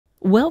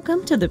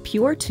Welcome to the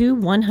Pure 2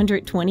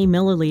 120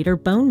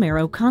 milliliter bone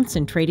marrow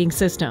concentrating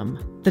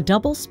system, the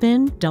double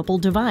spin, double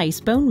device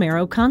bone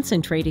marrow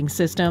concentrating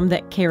system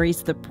that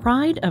carries the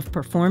pride of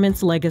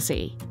Performance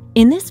legacy.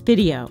 In this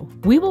video,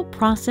 we will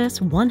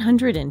process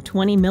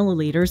 120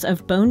 milliliters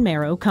of bone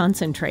marrow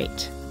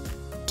concentrate.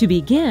 To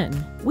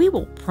begin, we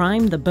will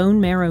prime the bone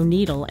marrow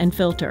needle and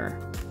filter.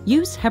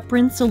 Use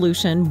heparin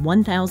solution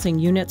 1000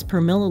 units per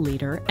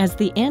milliliter as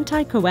the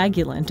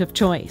anticoagulant of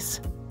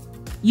choice.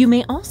 You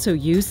may also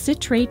use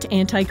citrate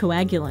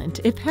anticoagulant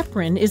if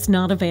heparin is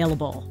not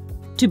available.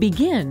 To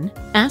begin,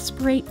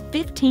 aspirate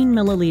 15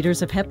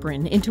 milliliters of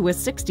heparin into a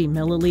 60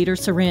 milliliter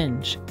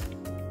syringe.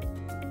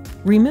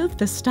 Remove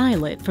the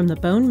stylet from the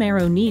bone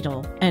marrow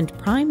needle and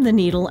prime the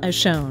needle as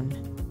shown.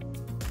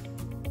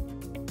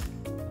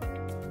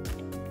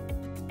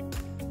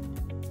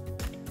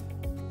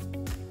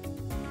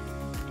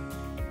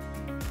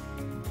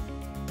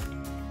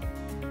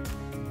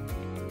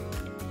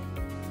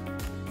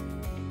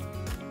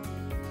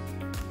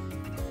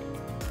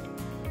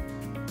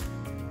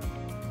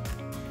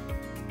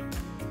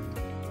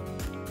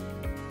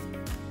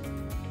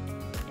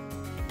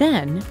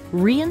 Then,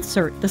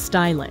 reinsert the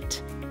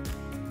stylet.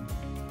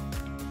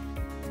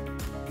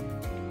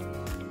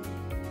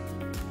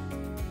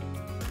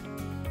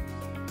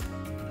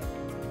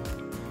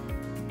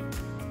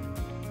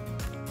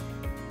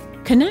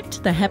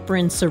 Connect the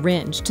heparin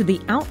syringe to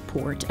the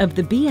output of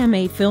the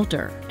BMA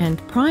filter and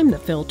prime the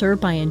filter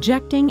by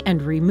injecting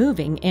and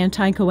removing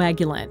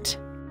anticoagulant.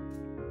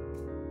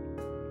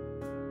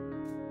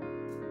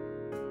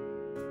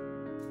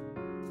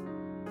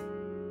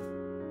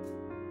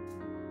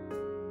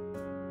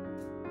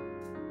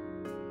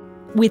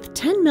 With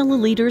 10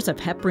 milliliters of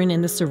heparin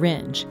in the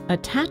syringe,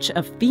 attach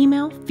a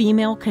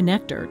female-female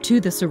connector to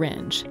the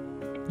syringe.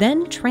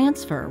 Then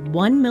transfer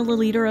 1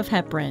 milliliter of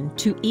heparin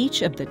to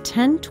each of the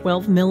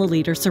 10-12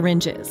 milliliter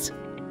syringes.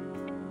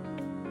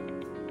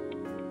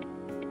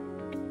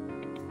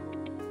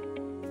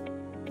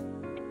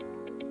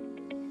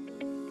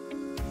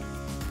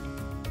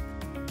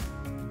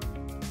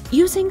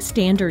 Using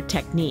standard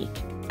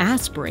technique,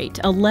 aspirate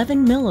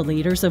 11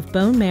 milliliters of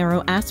bone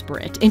marrow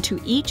aspirate into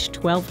each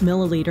 12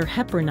 milliliter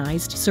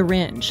heparinized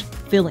syringe,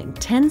 filling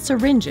 10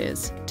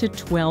 syringes to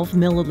 12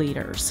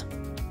 milliliters.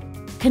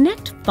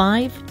 Connect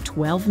 5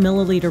 12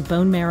 milliliter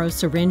bone marrow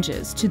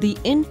syringes to the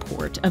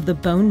input of the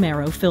bone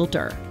marrow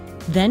filter.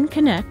 Then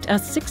connect a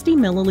 60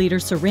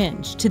 milliliter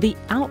syringe to the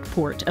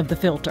output of the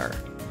filter.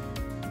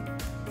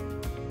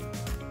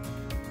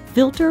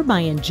 Filter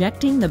by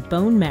injecting the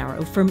bone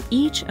marrow from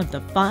each of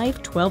the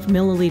 5 12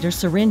 milliliter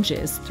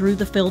syringes through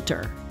the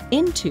filter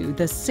into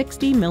the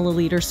 60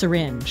 milliliter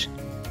syringe.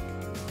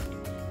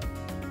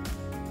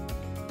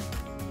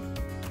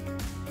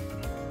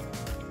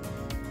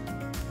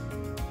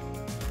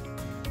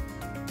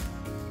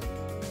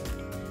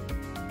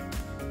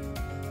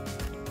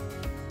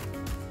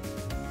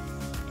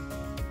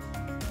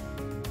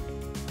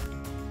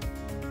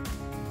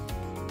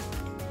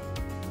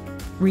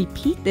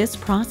 Repeat this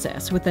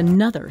process with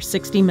another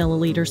 60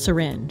 milliliter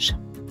syringe.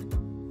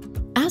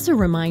 As a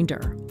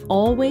reminder,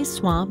 always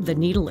swab the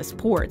needleless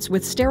ports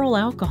with sterile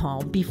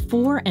alcohol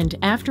before and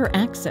after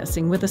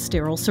accessing with a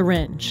sterile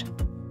syringe.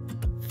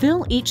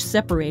 Fill each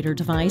separator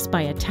device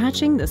by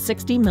attaching the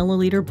 60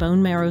 milliliter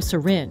bone marrow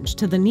syringe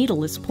to the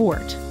needleless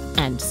port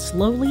and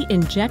slowly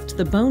inject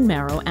the bone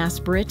marrow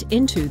aspirate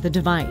into the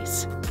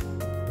device.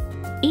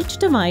 Each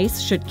device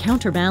should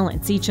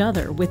counterbalance each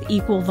other with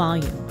equal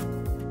volume.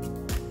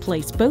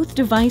 Place both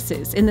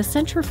devices in the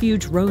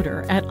centrifuge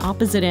rotor at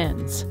opposite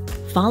ends.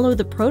 Follow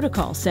the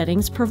protocol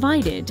settings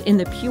provided in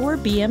the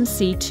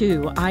PureBMC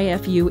 2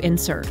 IFU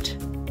insert.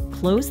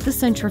 Close the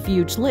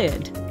centrifuge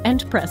lid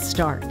and press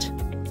start.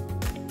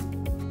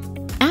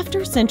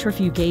 After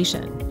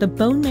centrifugation, the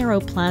bone marrow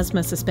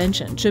plasma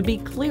suspension should be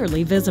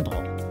clearly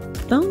visible.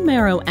 Bone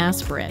marrow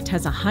aspirate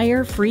has a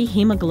higher free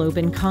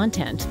hemoglobin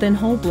content than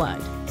whole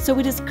blood, so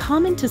it is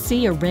common to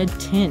see a red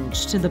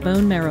tinge to the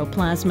bone marrow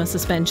plasma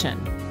suspension.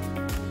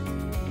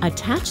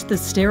 Attach the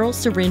sterile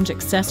syringe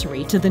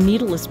accessory to the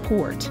needleless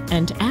port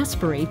and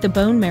aspirate the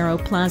bone marrow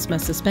plasma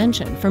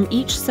suspension from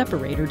each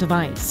separator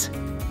device.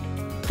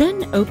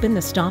 Then open the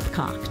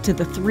stopcock to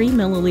the 3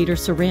 milliliter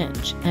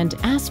syringe and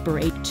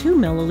aspirate 2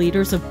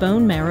 milliliters of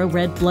bone marrow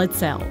red blood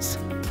cells.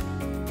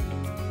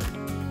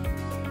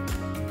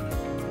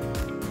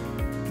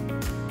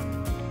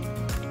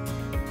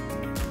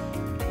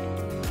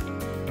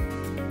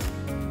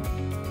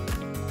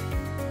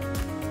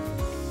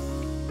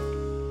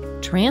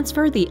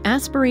 Transfer the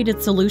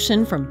aspirated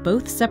solution from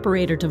both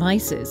separator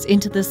devices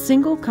into the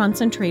single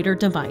concentrator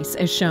device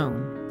as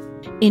shown.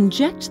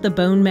 Inject the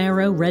bone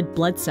marrow red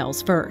blood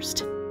cells first.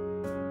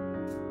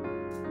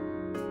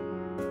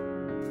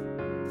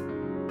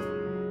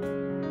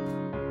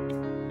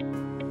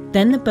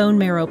 Then the bone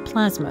marrow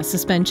plasma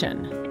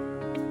suspension.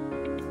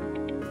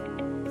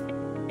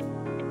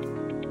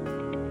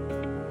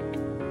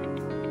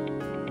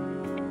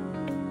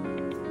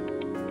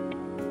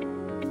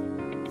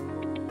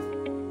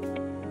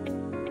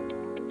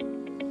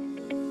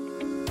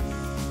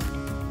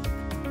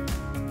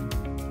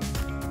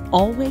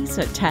 Always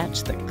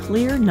attach the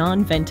clear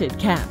non-vented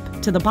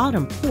cap to the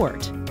bottom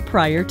port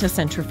prior to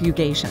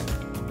centrifugation.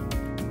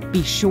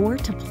 Be sure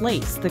to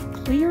place the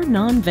clear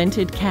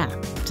non-vented cap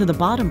to the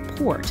bottom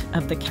port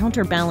of the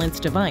counterbalance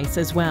device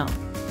as well.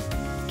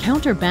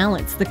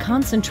 Counterbalance the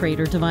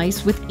concentrator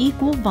device with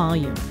equal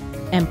volume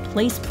and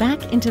place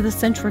back into the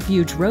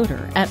centrifuge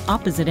rotor at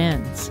opposite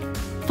ends.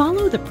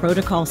 Follow the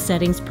protocol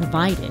settings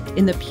provided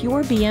in the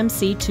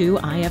PureBMC 2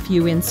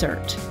 IFU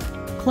insert.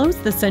 Close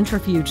the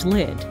centrifuge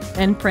lid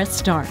and press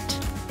start.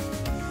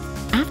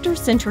 After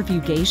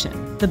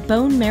centrifugation, the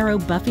bone marrow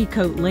buffy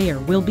coat layer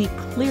will be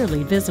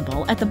clearly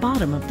visible at the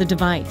bottom of the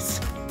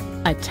device.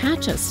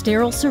 Attach a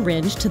sterile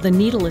syringe to the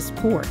needleless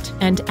port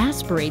and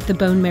aspirate the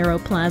bone marrow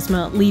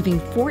plasma,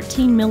 leaving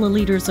 14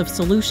 milliliters of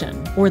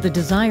solution, or the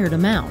desired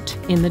amount,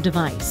 in the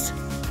device.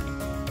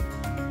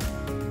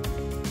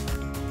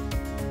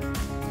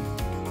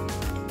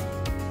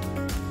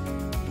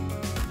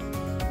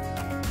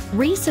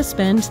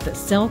 Resuspend the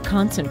cell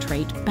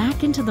concentrate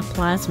back into the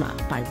plasma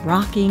by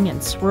rocking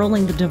and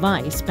swirling the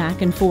device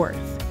back and forth.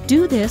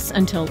 Do this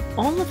until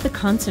all of the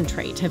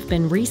concentrate have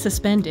been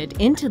resuspended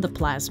into the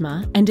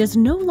plasma and is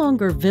no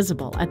longer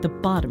visible at the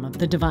bottom of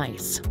the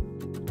device.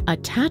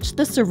 Attach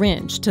the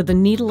syringe to the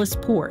needleless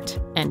port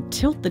and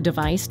tilt the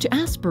device to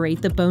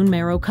aspirate the bone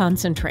marrow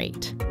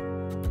concentrate.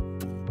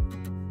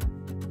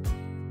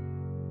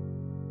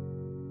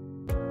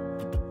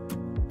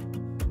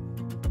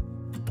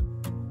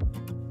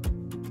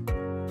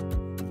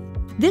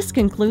 This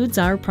concludes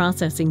our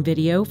processing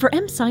video for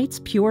EmCyte's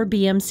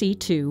PureBMC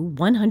 2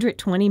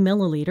 120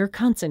 milliliter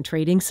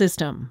concentrating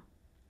system.